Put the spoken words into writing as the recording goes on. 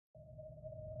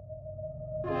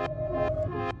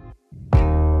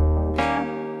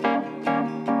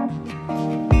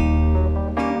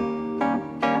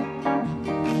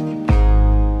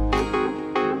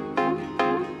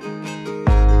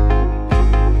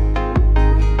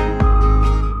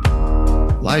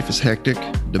Life is hectic,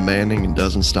 demanding, and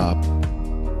doesn't stop.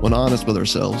 When honest with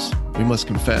ourselves, we must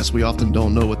confess we often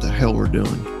don't know what the hell we're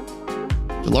doing.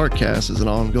 The Larkcast is an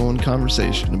ongoing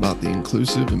conversation about the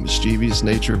inclusive and mischievous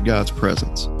nature of God's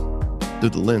presence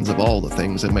through the lens of all the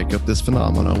things that make up this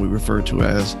phenomenon we refer to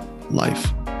as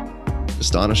life.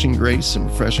 Astonishing grace and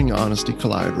refreshing honesty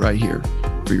collide right here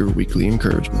for your weekly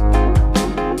encouragement.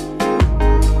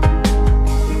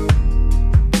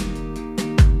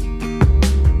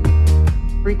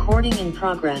 Recording in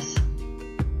progress.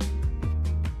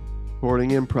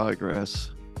 Recording in progress.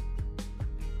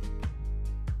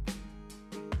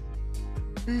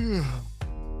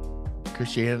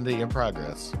 Christianity in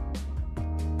progress.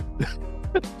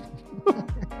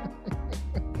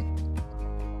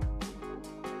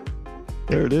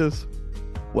 There it is.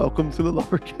 Welcome to the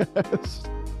Larkcast.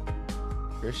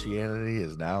 Christianity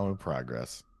is now in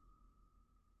progress.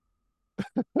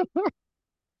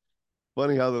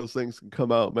 Funny how those things can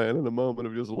come out, man, in a moment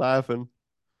of just laughing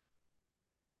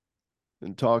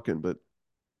and talking. But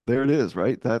there it is,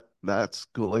 right? That's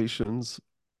Galatians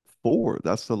 4.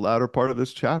 That's the latter part of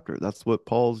this chapter. That's what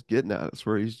Paul's getting at. It's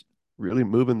where he's really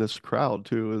moving this crowd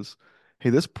to is, hey,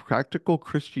 this practical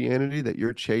Christianity that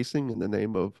you're chasing in the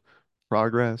name of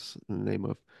progress, in the name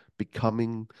of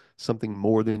becoming something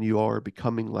more than you are,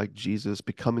 becoming like Jesus,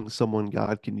 becoming someone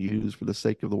God can use for the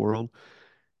sake of the world.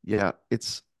 Yeah,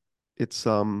 it's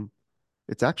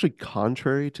it's actually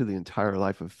contrary to the entire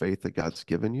life of faith that God's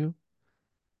given you.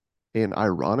 And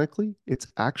ironically, it's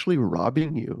actually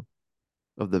robbing you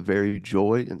of the very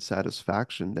joy and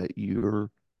satisfaction that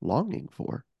you're longing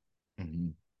for. Mm-hmm.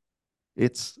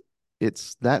 It's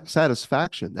it's that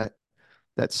satisfaction,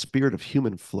 that spirit of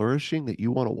human flourishing that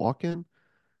you want to walk in.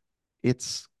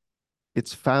 It's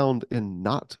it's found in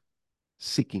not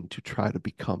seeking to try to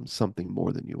become something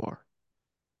more than you are.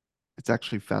 It's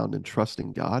actually found in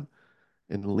trusting God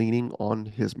and leaning on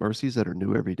his mercies that are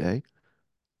new every day.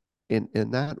 And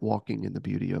in that walking in the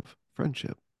beauty of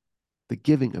friendship, the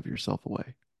giving of yourself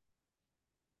away.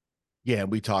 Yeah,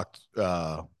 we talked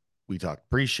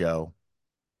pre-show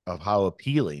of how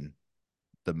appealing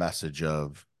the message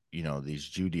of, these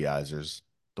Judaizers,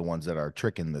 the ones that are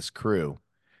tricking this crew,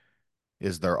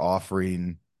 is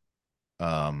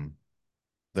um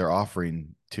they're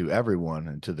offering to everyone,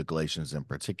 and to the Galatians in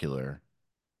particular,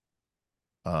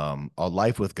 a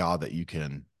life with God that you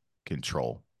can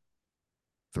control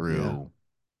Yeah. through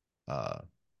uh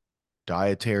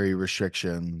dietary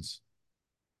restrictions,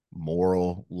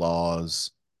 moral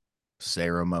laws, Oh,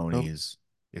 ceremonies.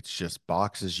 It's just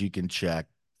boxes you can check,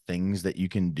 things that you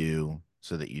can do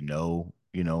so that you know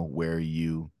where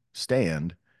you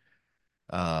stand.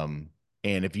 Um,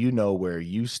 and if you know where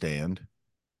you stand,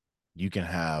 you can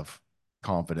have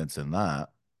confidence in that.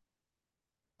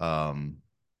 Um,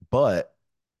 but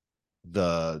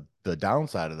the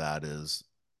downside of that is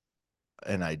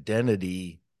an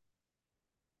identity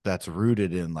that's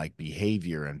rooted in like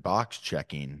behavior and box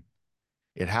checking.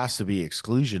 It has to be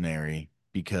exclusionary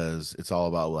because it's all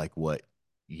about like what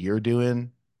you're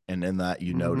doing, and in that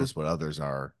you mm-hmm. notice what others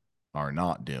are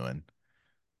not doing.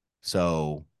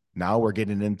 So now we're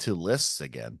getting into lists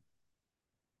again.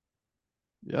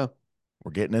 Yeah.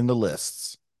 We're getting into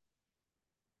lists.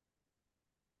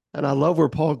 And I love where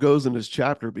Paul goes in this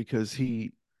chapter because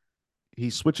he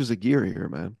switches a gear here,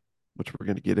 man, which we're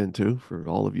going to get into for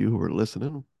all of you who are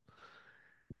listening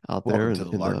out there Welcome to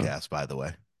in, the in the Larkcast, by the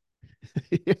way.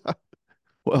 yeah,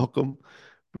 welcome.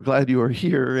 We're glad you are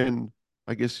here. And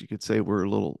I guess you could say we're a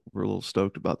little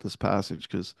stoked about this passage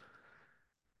because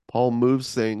Paul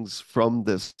moves things from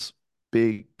this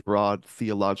big, broad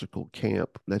theological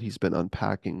camp that he's been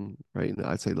unpacking, right? And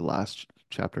I'd say the last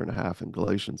chapter and a half in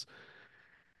Galatians.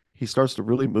 He starts to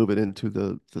really move it into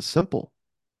the simple,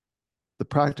 the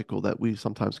practical that we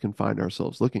sometimes can find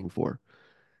ourselves looking for.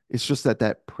 It's just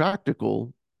that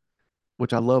practical,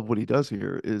 which I love what he does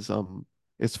here, is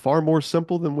it's far more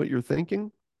simple than what you're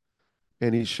thinking,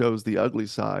 and he shows the ugly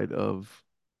side of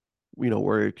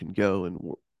where it can go and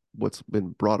what's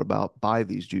been brought about by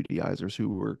these Judaizers who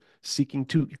were seeking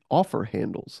to offer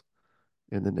handles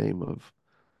in the name of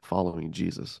following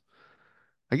Jesus.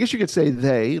 I guess you could say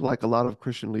they, like a lot of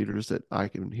Christian leaders that I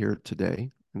can hear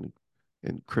today,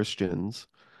 and Christians,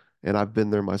 and I've been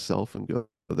there myself and go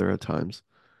there at times.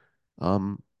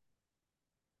 Um,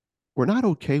 we're not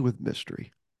okay with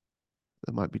mystery.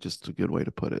 That might be just a good way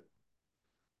to put it.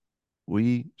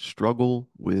 We struggle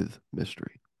with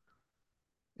mystery.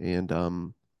 And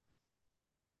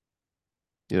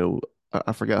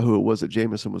I forgot who it was that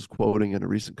Jameson was quoting in a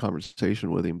recent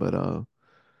conversation with him, but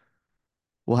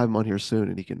we'll have him on here soon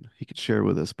and he can share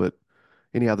with us. But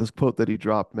Anyhow, this quote that he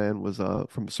dropped, man, was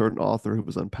from a certain author who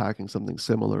was unpacking something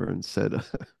similar and said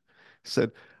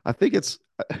said, I think it's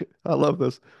I love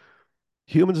this.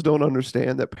 Humans don't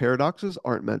understand that paradoxes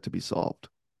aren't meant to be solved.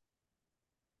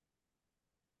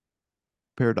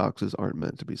 Paradoxes aren't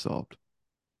meant to be solved.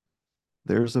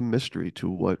 There's a mystery to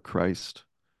what Christ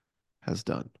has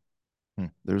done. Hmm.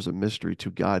 There's a mystery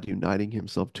to God uniting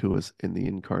himself to us in the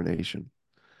incarnation,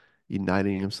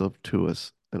 uniting himself to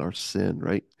us in our sin,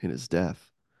 right? In his death,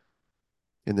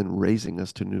 and then raising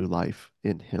us to new life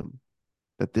in him.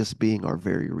 That this being our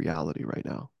very reality right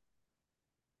now.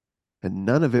 And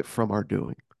none of it from our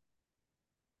doing,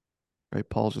 right?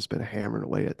 Paul's just been hammering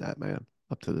away at that, man,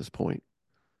 up to this point.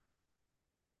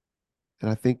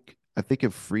 And I think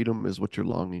if freedom is what you're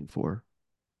longing for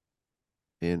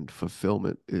and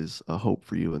fulfillment is a hope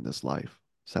for you in this life,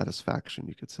 satisfaction,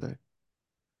 you could say,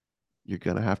 you're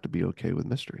going to have to be okay with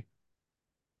mystery.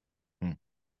 Hmm.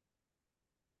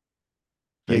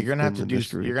 Yeah, Faith in the you're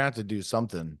mystery. gonna have to do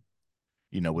something,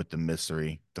 with the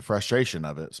mystery, the frustration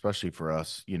of it, especially for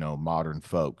us, modern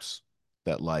folks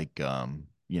that like, our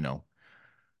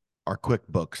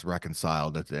QuickBooks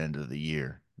reconciled at the end of the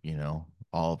year,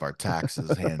 all of our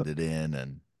taxes handed in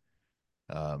and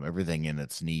everything in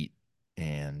its neat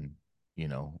and,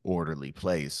 orderly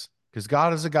place. Because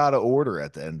God is a God of order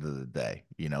at the end of the day.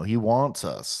 He wants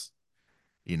us,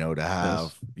 to Yes.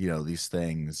 have, these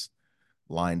things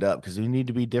lined up because we need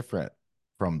to be different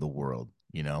from the world,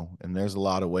 and there's a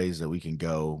lot of ways that we can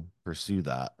go pursue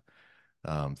that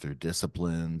through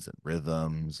disciplines and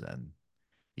rhythms and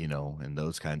and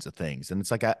those kinds of things. And it's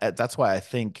like that's why I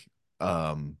think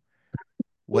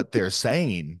what they're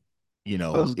saying,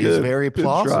 That was is good. very Good try.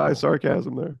 plausible.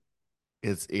 Sarcasm there.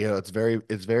 It's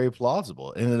very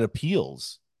plausible and it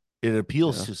appeals. It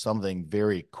appeals Yeah. to something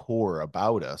very core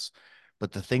about us.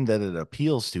 But the thing that it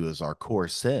appeals to is our core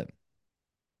sin,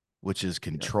 which is Yep.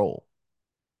 control.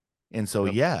 And so,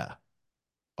 Yep. yeah,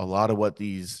 a lot of what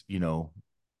these,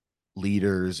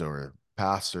 leaders or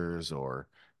pastors or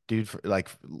dude, like,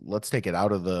 let's take it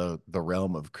out of the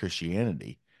realm of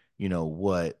Christianity.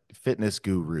 What fitness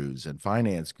gurus and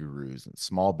finance gurus and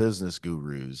small business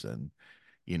gurus and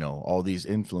all these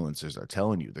influencers are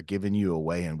telling you. They're giving you a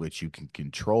way in which you can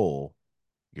control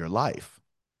your life.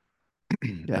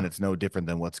 And Yeah. it's no different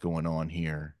than what's going on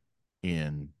here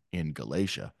in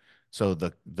Galatia. So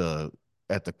the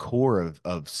at the core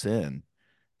of sin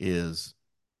is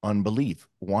unbelief,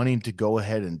 wanting to go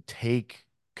ahead and take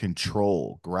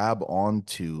control, grab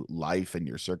onto life and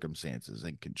your circumstances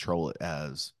and control it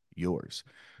as yours.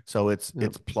 So it's Yep.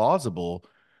 it's plausible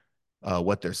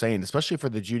what they're saying, especially for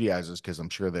the Judaizers, because I'm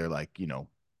sure they're like,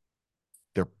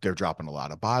 they're dropping a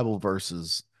lot of Bible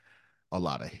verses, a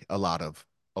lot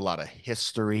of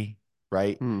history,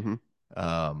 right? Mm-hmm.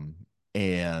 Um,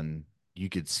 and you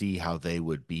could see how they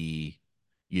would be,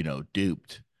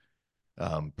 duped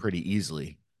pretty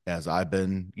easily, as I've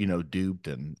been, duped,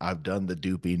 and I've done the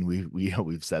duping.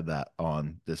 We've said that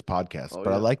on this podcast. Oh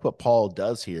But I yeah. like what Paul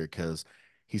does here because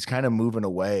he's kind of moving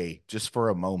away just for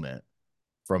a moment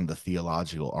from the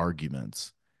theological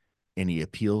arguments, and he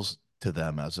appeals to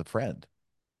them as a friend,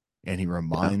 and he Yeah.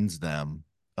 reminds them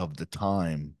of the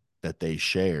time that they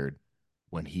shared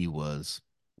when he was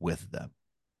with them.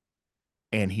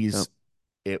 And Yep.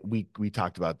 we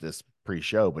talked about this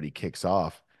pre-show, but he kicks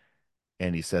off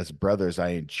and he says, "Brothers,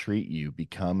 I entreat you,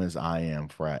 become as I am,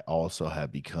 for I also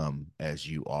have become as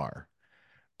you are."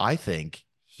 I think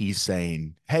he's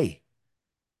saying, "Hey,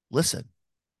 listen,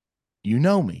 you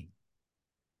know me,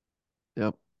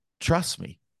 Yep. trust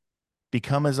me,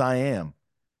 become as I am.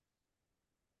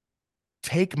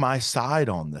 Take my side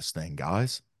on this thing,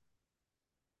 guys.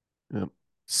 Yep.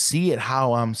 See it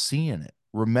how I'm seeing it.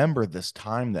 Remember this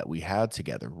time that we had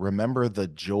together. Remember the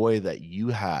joy that you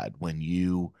had when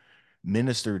you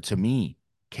ministered to me,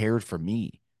 cared for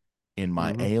me in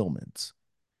my Mm-hmm. ailments.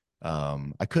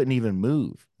 I couldn't even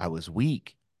move. I was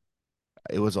weak.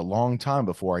 It was a long time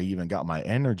before I even got my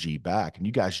energy back. And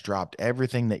you guys dropped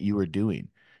everything that you were doing.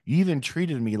 You even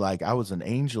treated me like I was an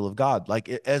angel of God, like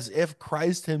as if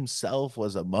Christ himself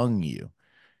was among you.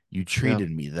 You Yeah.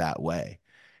 treated me that way.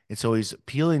 And so he's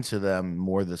appealing to them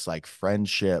more this like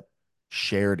friendship,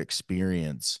 shared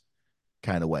experience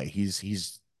kind of way.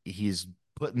 He's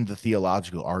putting the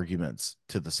theological arguments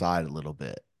to the side a little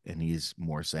bit. And he's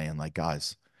more saying, like,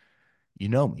 guys, you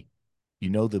know me. You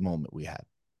know the moment we had.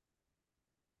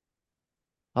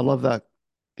 I love that.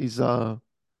 He's and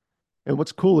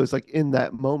what's cool is like in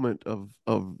that moment of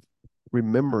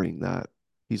remembering that,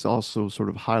 he's also sort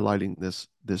of highlighting this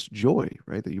joy,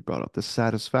 right, that you brought up, this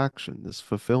satisfaction, this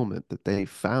fulfillment that they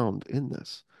found in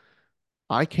this.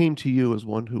 I came to you as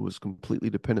one who was completely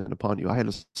dependent upon you. I had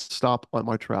to stop on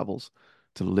my travels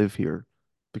to live here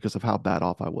because of how bad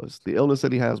off I was. The illness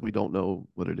that he has, we don't know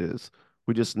what it is.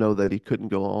 We just know that he couldn't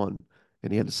go on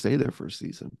and he had to stay there for a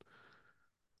season.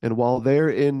 And while they're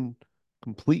in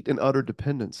complete and utter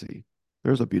dependency,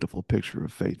 there's a beautiful picture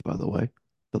of faith, by the way,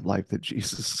 the life that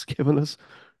Jesus has given us.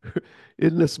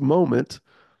 In this moment,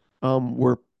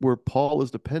 where Paul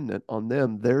is dependent on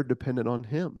them, they're dependent on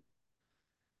him.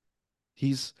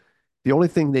 He's the only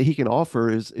thing that he can offer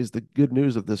is the good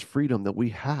news of this freedom that we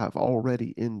have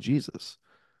already in Jesus.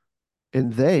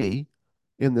 And they,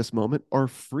 in this moment, are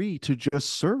free to just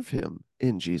serve him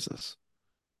in Jesus.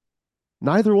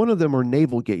 Neither one of them are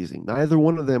navel gazing. Neither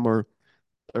one of them are,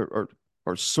 are,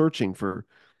 are searching for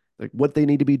like what they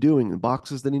need to be doing and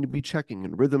boxes they need to be checking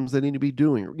and rhythms they need to be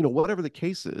doing, or whatever the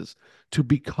case is, to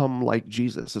become like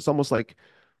Jesus. It's almost like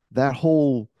that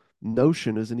whole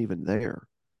notion isn't even there.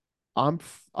 I'm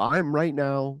right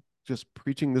now just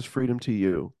preaching this freedom to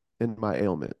you in my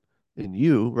ailment. And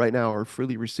you right now are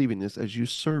freely receiving this as you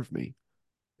serve me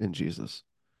in Jesus.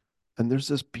 And there's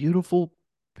this beautiful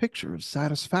picture of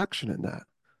satisfaction in that.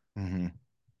 Hmm.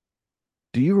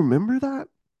 Do you remember that?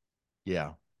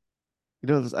 Yeah.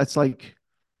 It's like,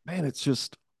 man, it's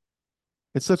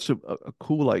such a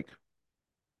cool, like,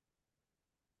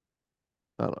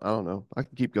 I don't know. I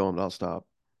can keep going, but I'll stop.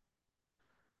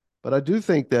 But I do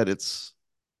think that it's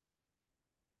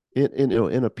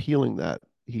in appealing that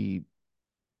you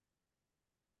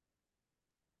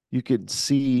could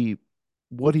see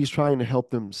what he's trying to help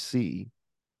them see,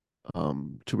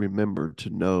 to remember, to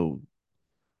know.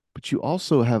 But you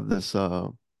also have this,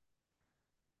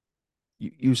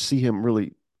 you see him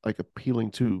really like appealing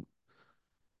to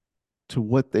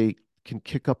what they can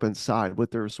kick up inside, what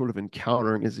they're sort of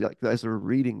encountering is like as they're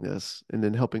reading this and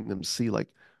then helping them see like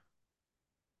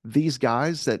these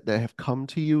guys that have come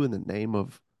to you in the name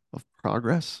of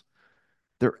progress,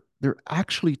 they're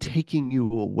actually taking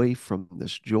you away from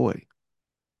this joy.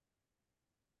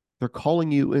 They're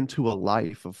calling you into a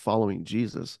life of following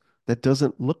Jesus that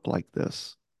doesn't look like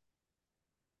this.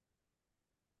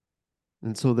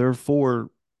 And so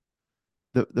therefore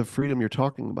the freedom you're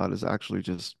talking about is actually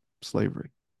just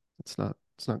slavery. It's not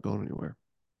going anywhere.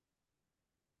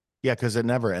 Yeah, because it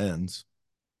never ends.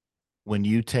 When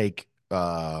you take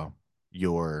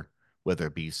your, whether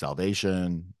it be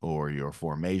salvation or your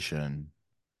formation,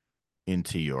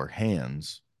 into your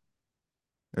hands,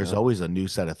 there's Yeah. always a new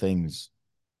set of things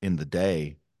in the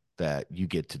day that you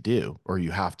get to do, or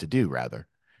you have to do rather.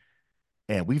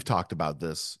 And we've talked about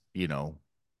this,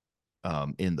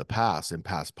 in the past, in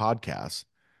past podcasts.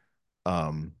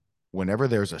 um, Whenever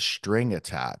there's a string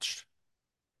attached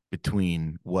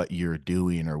between what you're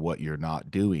doing or what you're not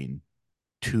doing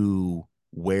to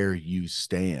where you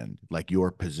stand, like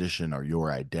your position or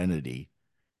your identity,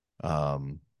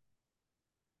 um,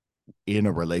 in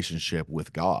a relationship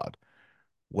with God,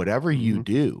 whatever you Hmm.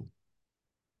 do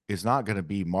is not going to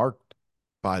be marked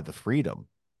by the freedom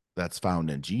that's found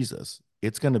in Jesus.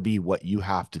 It's going to be what you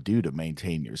have to do to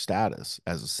maintain your status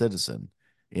as a citizen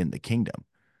in the kingdom.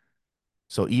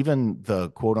 So even the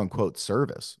quote unquote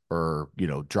service, or,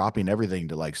 dropping everything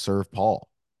to like serve Paul,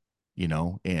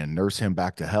 and nurse him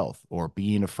back to health, or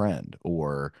being a friend,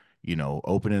 or,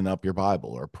 opening up your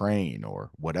Bible or praying or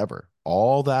whatever,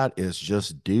 all that is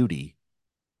just duty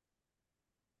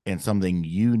and something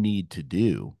you need to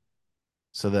do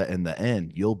so that in the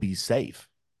end you'll be safe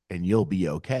and you'll be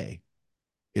okay.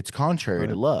 It's contrary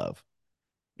to Right. love,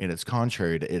 and it's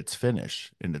contrary to its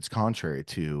finish, and it's contrary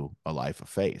to a life of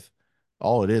faith.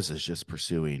 All it is just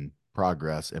pursuing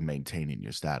progress and maintaining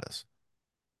your status.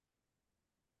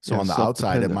 So Yeah, on the outside,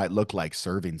 it self-dependent, might look like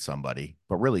serving somebody,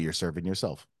 but really you're serving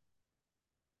yourself.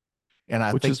 And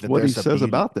I which think is that what he there's a says beauty.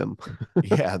 about them.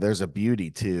 Yeah, there's a beauty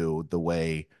to the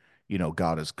way,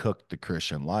 God has cooked the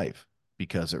Christian life,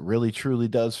 because it really truly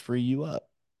does free you up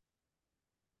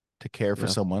to care for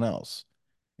Yeah. someone else,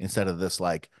 instead of this,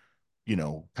 like,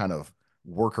 kind of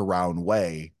workaround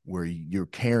way where you're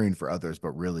caring for others,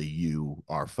 but really you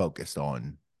are focused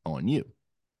on you.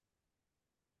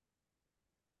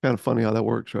 Kind of funny how that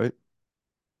works, right?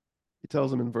 He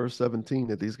tells them in verse 17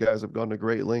 that these guys have gone to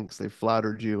great lengths. They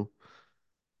flattered you.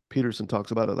 Peterson talks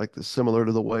about it like this, similar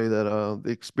to the way that the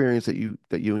experience that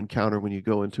you encounter when you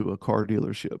go into a car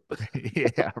dealership.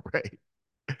 Yeah, right.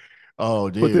 Oh,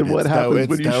 But dude, then what happens it's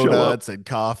when you show up? donuts and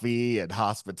coffee and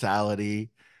hospitality,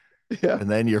 Yeah, and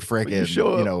then your when you freaking,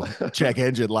 show check up,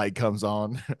 engine light comes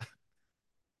on.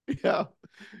 yeah,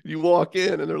 you walk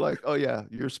in and they're like, "Oh yeah,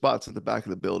 your spot's at the back of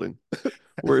the building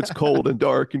where it's cold and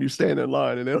dark, and you stand in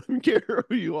line, and they don't even care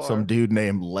who you Some are." dude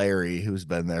named Larry who's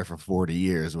been there for 40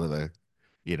 years with her.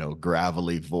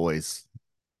 gravelly voice.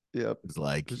 Yep. It's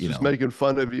like, It's just making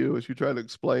fun of you as you try to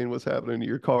explain what's happening to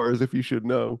your car as if you should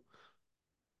know.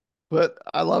 But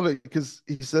I love it because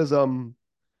he says, in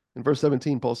verse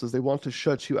 17, Paul says, they want to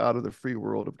shut you out of the free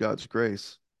world of God's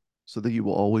grace so that you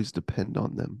will always depend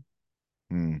on them.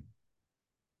 hmm,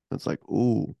 It's like,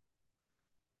 ooh,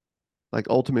 like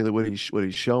ultimately what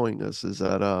he's showing us is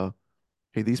that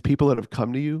hey, these people that have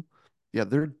come to you, yeah,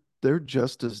 they're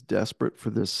just as desperate for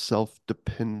this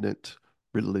self-dependent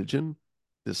religion,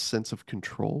 this sense of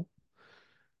control.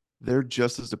 They're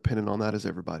just as dependent on that as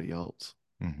everybody else.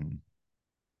 hmm.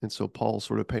 And so Paul's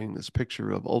sort of painting this picture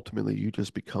of ultimately you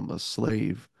just become a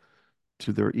slave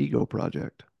to their ego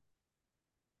project.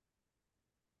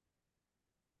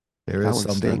 There That is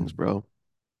one stings, something, bro.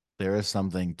 there is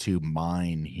something to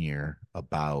mine here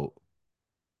about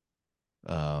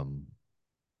um,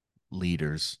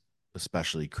 leaders,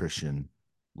 especially Christian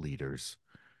leaders,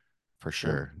 for Yep.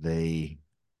 sure. The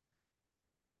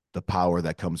power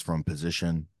that comes from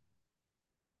position,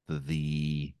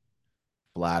 the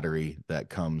flattery that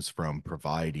comes from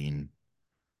providing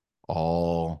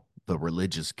all the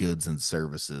religious goods and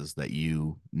services that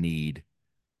you need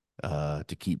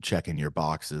to keep checking your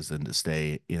boxes and to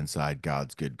stay inside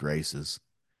God's good graces.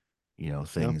 Yep.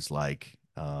 Things like,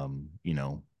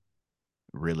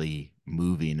 really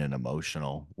moving and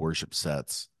emotional worship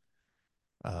sets,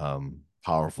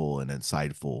 powerful and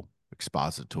insightful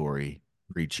expository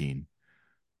preaching,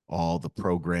 all the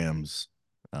programs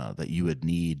that you would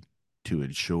need to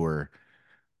ensure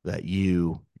that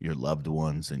your loved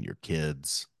ones, and your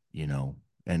kids,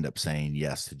 end up saying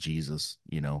yes to Jesus,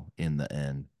 in the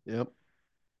end. Yep.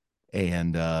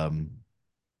 And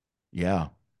yeah,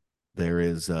 there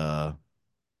is that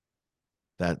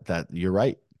you're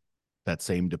right. That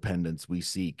same dependence we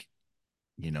seek,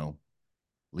 you know,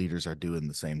 leaders are doing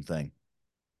the same thing.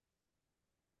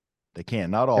 They can,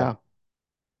 not Yeah. all,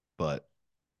 but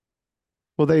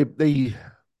Well, they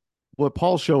what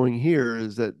Paul's showing here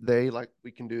is that they, like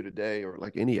we can do today, or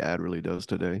like any ad really does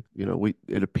today,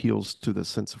 it appeals to the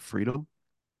sense of freedom.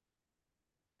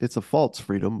 It's a false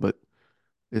freedom, but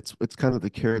it's kind of the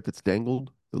carrot that's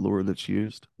dangled, the lure that's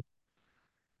used.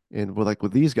 And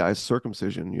with these guys,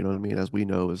 circumcision, you know what I mean, as we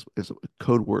know, is a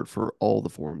code word for all the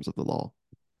forms of the law.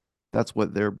 That's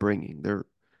what they're bringing.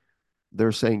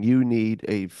 They're saying you need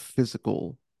a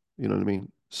physical, you know what I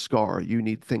mean, scar. You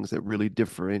need things that really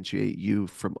differentiate you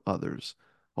from others,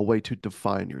 a way to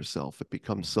define yourself. It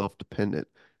becomes mhm, self-dependent.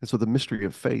 And so the mystery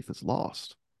of faith is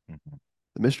lost. mhm,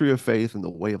 The mystery of faith and the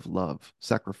way of love,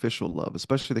 sacrificial love,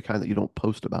 especially the kind that you don't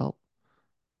post about.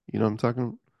 You know what I'm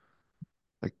talking?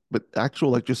 Like, but actual,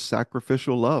 like just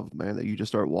sacrificial love, man, that you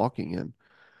just start walking in.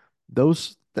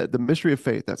 Those that the mystery of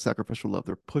faith, that sacrificial love,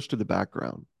 they're pushed to the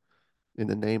background in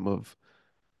the name of,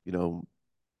 you know,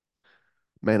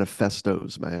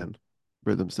 manifestos, man,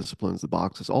 rhythms, disciplines, the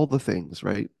boxes, all the things,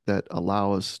 right, that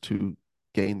allow us to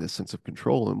gain this sense of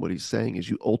control. And what he's saying is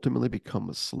you ultimately become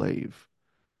a slave,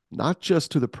 not just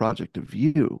to the project of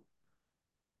you,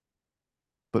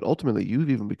 but ultimately you've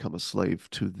even become a slave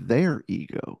to their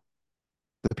ego,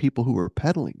 the people who are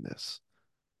peddling this.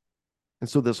 And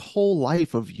so this whole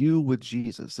life of you with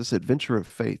Jesus, this adventure of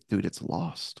faith, dude, it's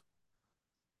lost.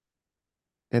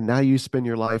 And now you spend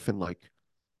your life in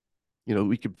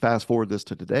we could fast forward this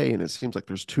to today, and it seems like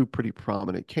there's two pretty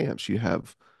prominent camps. You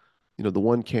have, the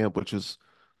one camp, which is,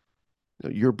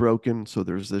 you're broken, so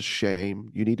there's this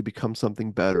shame. You need to become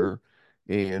something better.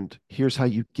 And here's how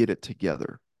you get it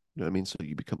together. You know what I mean? So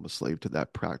you become a slave to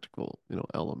that practical,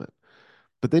 element.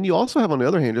 But then you also have, on the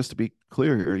other hand, just to be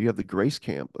clear here, you have the grace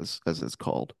camp, as it's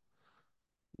called,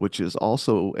 which is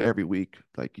also every week,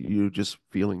 like you just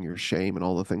feeling your shame and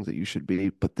all the things that you should be,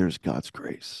 but there's God's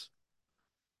grace.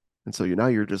 And so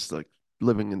you're just like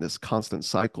living in this constant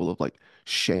cycle of like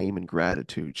shame and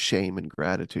gratitude, shame and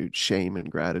gratitude, shame and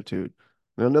gratitude.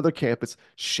 And another camp, it's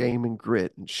shame and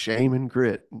grit and shame and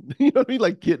grit. You know what I mean?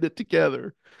 Like getting it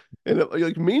together. And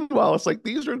like meanwhile, it's like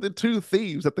these are the two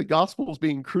thieves that the gospel is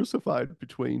being crucified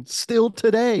between still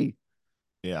today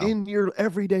yeah. in your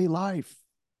everyday life.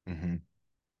 Hmm.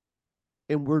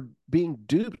 And we're being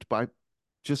duped by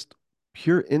just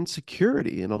pure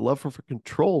insecurity and a love for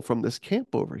control from this camp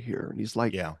over here. And he's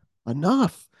like, Yeah.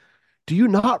 enough. Do you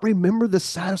not remember the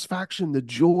satisfaction, the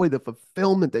joy, the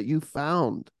fulfillment that you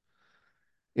found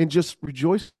in just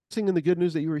rejoicing in the good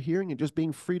news that you were hearing and just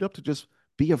being freed up to just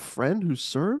be a friend who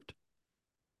served?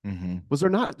 Hmm. Was there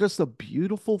not just a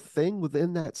beautiful thing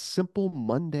within that simple,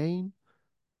 mundane,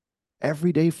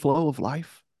 everyday flow of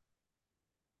life?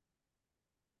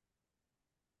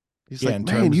 He's Yeah. like, In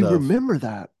man, terms you of, remember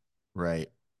that.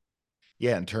 right.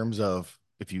 Yeah. In terms of,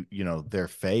 if you, you know, their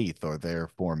faith or their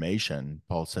formation,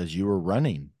 Paul says you were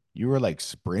running, you were like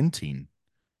sprinting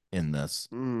in this,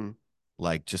 Mm,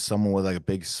 like just someone with like a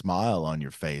big smile on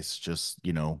your face, just,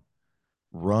 you know,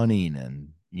 running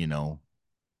and, you know,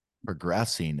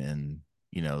 progressing in,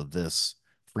 you know, this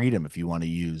freedom, if you want to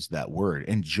use that word,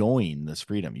 enjoying this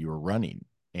freedom. You were running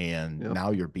and yeah.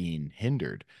 now you're being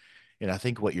hindered. And I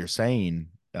think what you're saying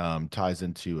ties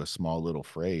into a small little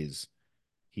phrase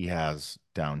he has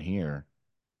down here,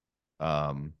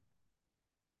 um,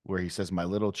 where he says, "My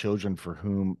little children, for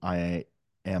whom I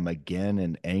am again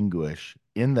in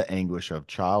the anguish of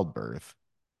childbirth,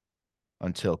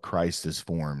 until Christ is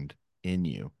formed in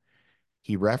you."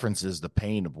 He references the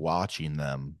pain of watching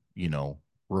them, you know,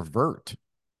 revert.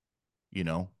 You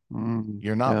know, Yeah.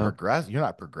 you're not progressing,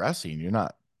 you're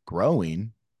not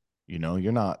growing, you know,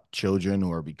 you're not children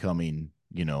who are becoming,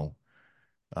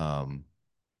 um,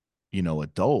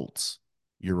 adults.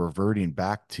 You're reverting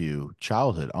back to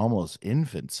childhood, almost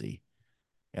infancy.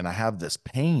 And I have this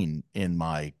pain in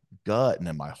my gut and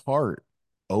in my heart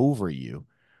over you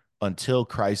until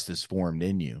Christ is formed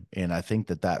in you. And I think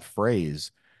that that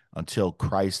phrase, until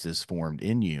Christ is formed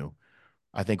in you,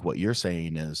 I think what you're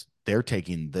saying is they're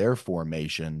taking their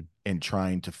formation and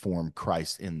trying to form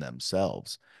Christ in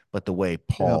themselves. But the way Yeah.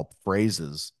 Paul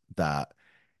phrases that,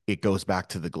 it goes back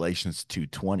to the Galatians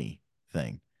 2:20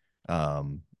 thing.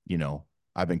 You know,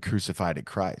 I've been crucified at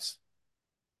Christ.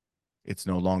 It's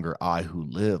no longer I who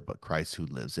live, but Christ who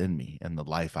lives in me. And the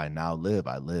life I now live,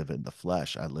 I live in the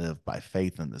flesh. I live by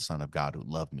faith in the Son of God who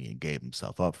loved me and gave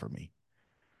himself up for me.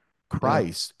 Yeah.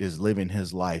 Christ is living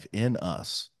his life in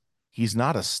us. He's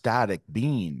not a static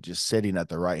being just sitting at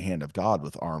the right hand of God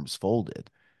with arms folded.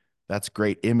 That's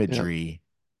great Yeah. imagery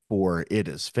for it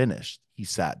is finished. He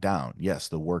sat down. Yes,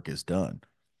 the work is done.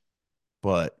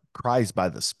 But Christ by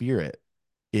the Spirit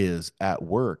is at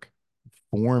work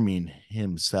forming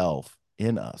himself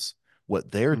in us.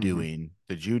 What they're Hmm. doing,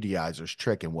 the Judaizers'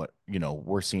 trick, and what, you know,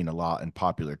 we're seeing a lot in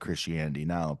popular Christianity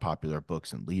now, in popular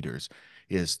books and leaders,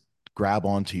 is grab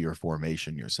onto your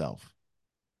formation yourself.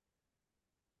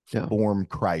 Yeah. Form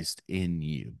Christ in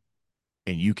you,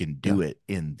 and you can Yeah. do it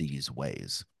in these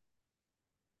ways.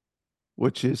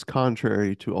 Which is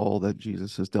contrary to all that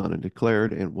Jesus has done and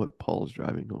declared and what Paul is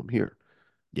driving home here.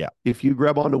 Yeah. If you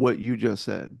grab onto what you just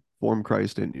said, form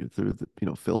Christ in you through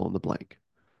the, fill in the blank,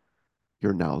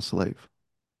 you're now a slave.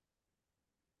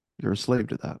 You're a slave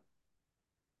to that.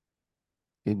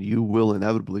 And you will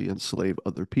inevitably enslave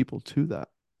other people to that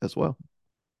as well.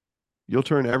 You'll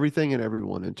turn everything and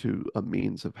everyone into a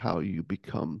means of how you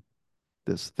become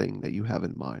this thing that you have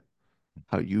in mind,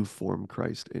 how you form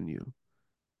Christ in you.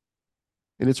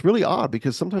 And it's really odd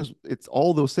because sometimes it's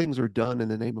all those things are done in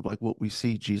the name of like what we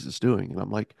see Jesus doing. And I'm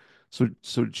like,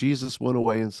 so Jesus went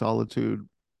away in solitude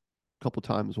a couple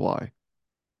times. Why?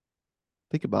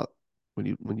 Think about when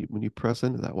you press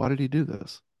into that. Why did he do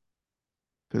this?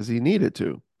 Because he needed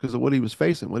to, because of what he was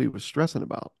facing, what he was stressing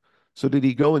about. So did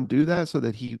he go and do that so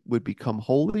that he would become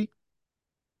holy?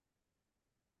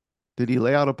 Did he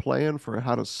lay out a plan for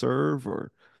how to serve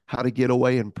or how to get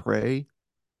away and pray?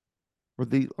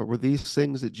 Were these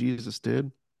things that Jesus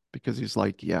did? Because he's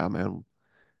like, yeah, man,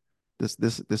 this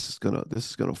is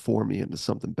gonna form me into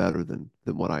something better than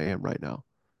what I am right now.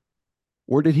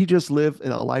 Or did he just live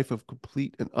in a life of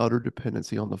complete and utter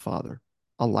dependency on the Father?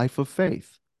 A life of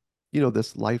faith.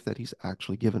 This life that he's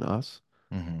actually given us.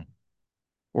 Mm-hmm.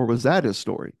 Or was that his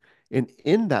story? And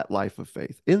in that life of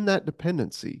faith, in that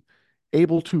dependency,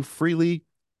 able to freely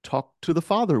talk to the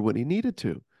Father when he needed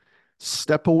to,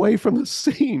 step away from the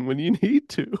scene when you need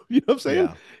to. You know what I'm saying?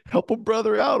 Yeah. Help a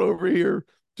brother out over here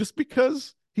just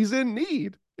because he's in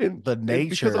need. And The and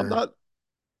because I'm nature, not,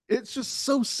 it's just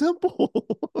so simple.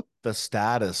 the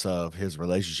status of his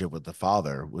relationship with the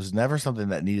Father was never something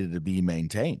that needed to be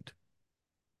maintained.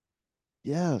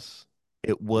 Yes.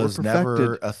 It Or was never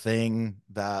perfected. a thing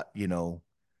that, you know,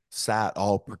 sat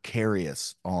all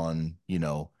precarious on, you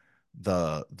know,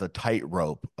 the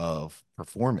tightrope of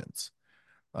performance,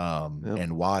 Yep.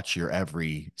 and watch your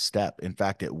every step. In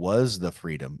fact, it was the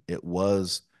freedom. It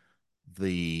was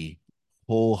the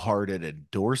wholehearted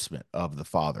endorsement of the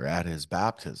Father at his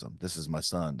baptism. This is my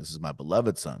son. This is my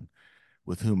beloved son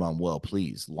with whom I'm well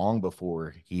pleased, long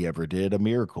before he ever did a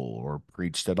miracle or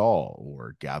preached at all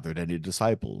or gathered any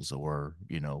disciples or,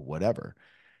 you know, whatever.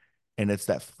 And it's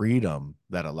that freedom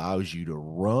that allows you to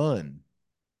run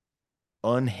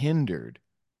unhindered,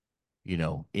 you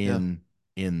know, Yeah.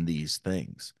 in these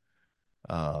things.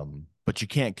 But you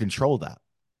can't control that.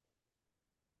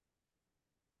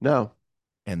 No.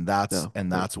 And that's No. and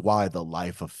No. that's why the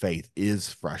life of faith is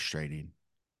frustrating.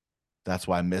 That's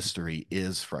why mystery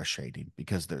is frustrating,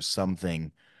 because there's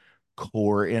something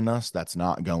core in us that's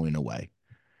not going away.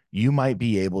 You might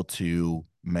be able to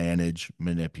manage,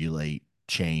 manipulate,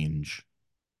 change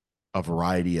a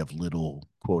variety of little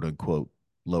quote unquote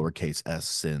lowercase s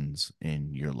sins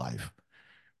in your life,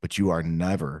 but you are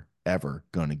never, ever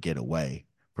going to get away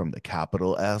from the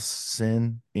capital S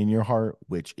sin in your heart,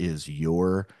 which is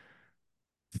your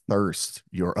thirst,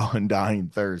 your undying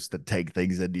thirst to take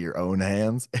things into your own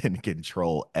hands and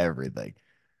control everything.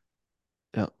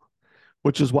 Yeah.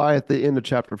 Which is why at the end of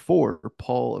chapter 4,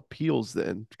 Paul appeals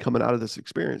then, coming out of this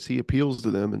experience, he appeals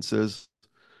to them and says,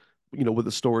 with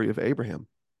the story of Abraham,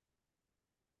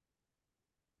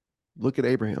 look at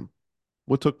Abraham.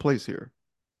 What took place here?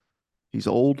 He's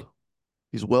old.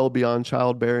 He's well beyond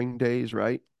childbearing days,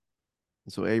 right?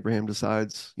 And so Abraham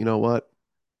decides, you know what?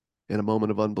 In a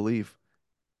moment of unbelief,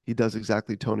 he does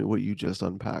exactly, Tony, what you just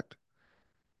unpacked.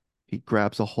 He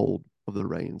grabs a hold of the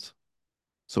reins,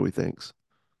 so he thinks,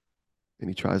 and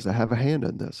he tries to have a hand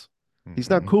in this. He's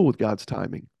not Mm-hmm. cool with God's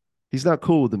timing. He's not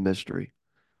cool with the mystery.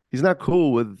 He's not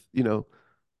cool with,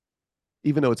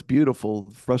 even though it's beautiful,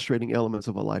 frustrating elements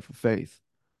of a life of faith.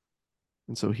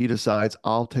 And so he decides,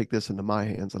 I'll take this into my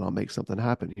hands and I'll make something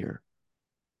happen here.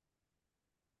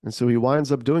 And so he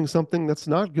winds up doing something that's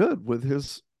not good with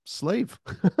his slave.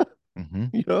 Mm-hmm.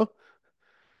 you know,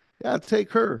 yeah,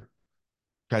 take her,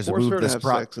 Tries to force move her to this have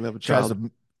pro sex and have a tries child.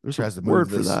 to There's a tries to move word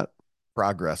for this that.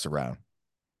 progress around.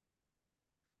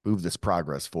 Move this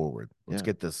progress forward. Yeah. Let's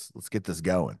get this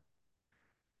going.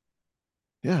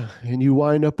 Yeah. And you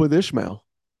wind up with Ishmael,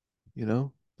 you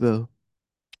know, the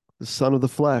the son of the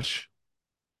flesh.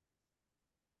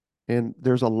 And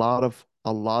there's a lot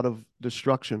of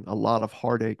destruction, a lot of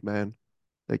heartache, man,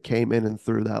 that came in and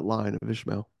through that line of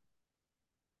Ishmael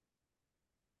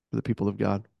for the people of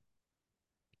God.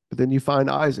 But then you find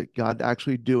Isaac, God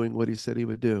actually doing what he said he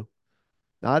would do.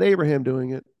 Not Abraham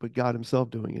doing it, but God himself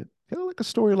doing it. Kind of like a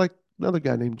story like another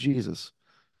guy named Jesus,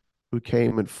 who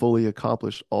came and fully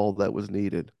accomplished all that was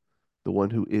needed, the one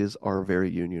who is our very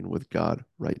union with God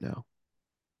right now,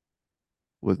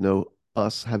 with no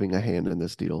us having a hand in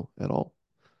this deal at all.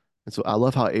 And so I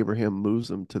love how Abraham moves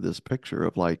them to this picture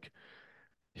of like,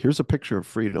 here's a picture of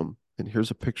freedom and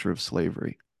here's a picture of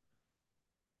slavery.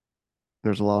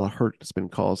 There's a lot of hurt that's been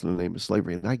caused in the name of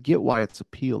slavery. And I get why it's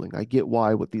appealing. I get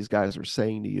why what these guys are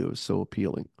saying to you is so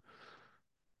appealing,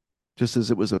 just as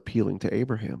it was appealing to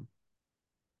Abraham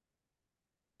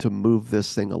to move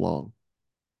this thing along.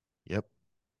 Yep.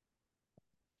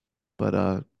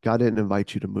 But God didn't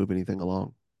invite you to move anything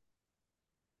along.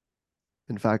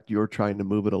 In fact, you're trying to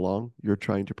move it along. You're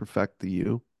trying to perfect the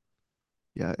you.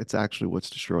 Yeah, it's actually what's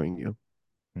destroying you.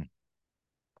 Hmm.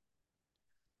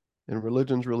 And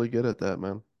religion's really good at that,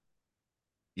 man.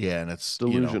 Yeah, and It's it's,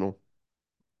 delusional.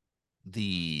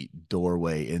 the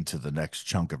doorway into the next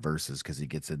chunk of verses, because he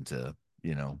gets into,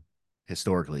 you know,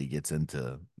 historically he gets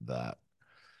into that.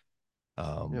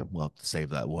 Yeah. We'll have to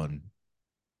save that one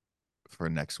for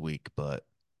next week. But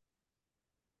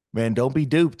man, don't be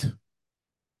duped.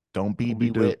 Don't be Don't be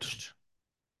duped. bewitched.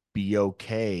 Be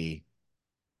okay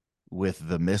with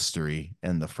the mystery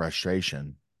and the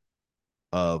frustration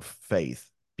of faith,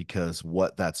 because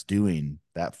what that's doing,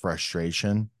 that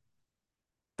frustration,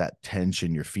 that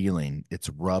tension you're feeling, it's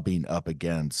rubbing up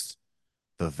against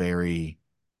the very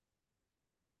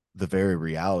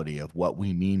reality of what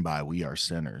we mean by we are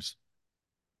sinners.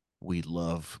 We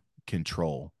love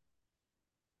control.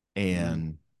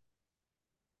 Mm,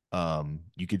 And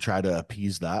you can try to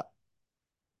appease that.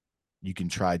 You can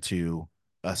try to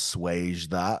assuage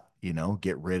that,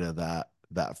 get rid of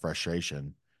that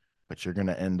frustration, but you're going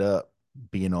to end up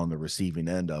being on the receiving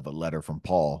end of a letter from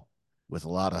Paul with a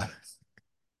lot of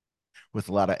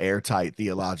airtight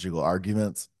theological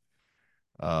arguments,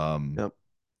 um, yep.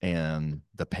 and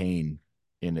the pain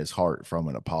in his heart from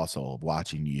an apostle of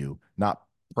watching you not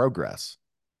progress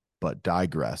but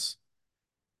digress,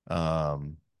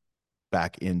 um,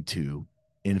 back into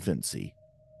infancy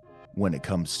when it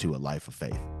comes to a life of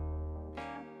faith.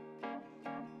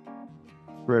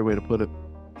 Great way to put it.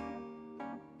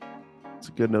 It's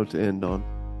a good note to end on.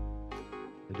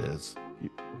 It is.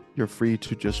 You're free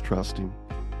to just trust him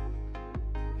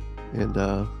and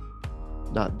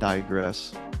not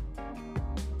digress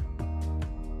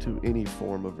to any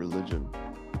form of religion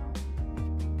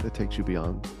that takes you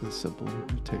beyond the simple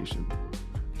invitation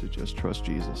to just trust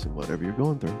Jesus in whatever you're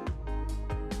going through.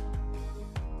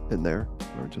 And there,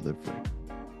 learn to live free.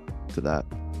 To that,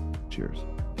 cheers.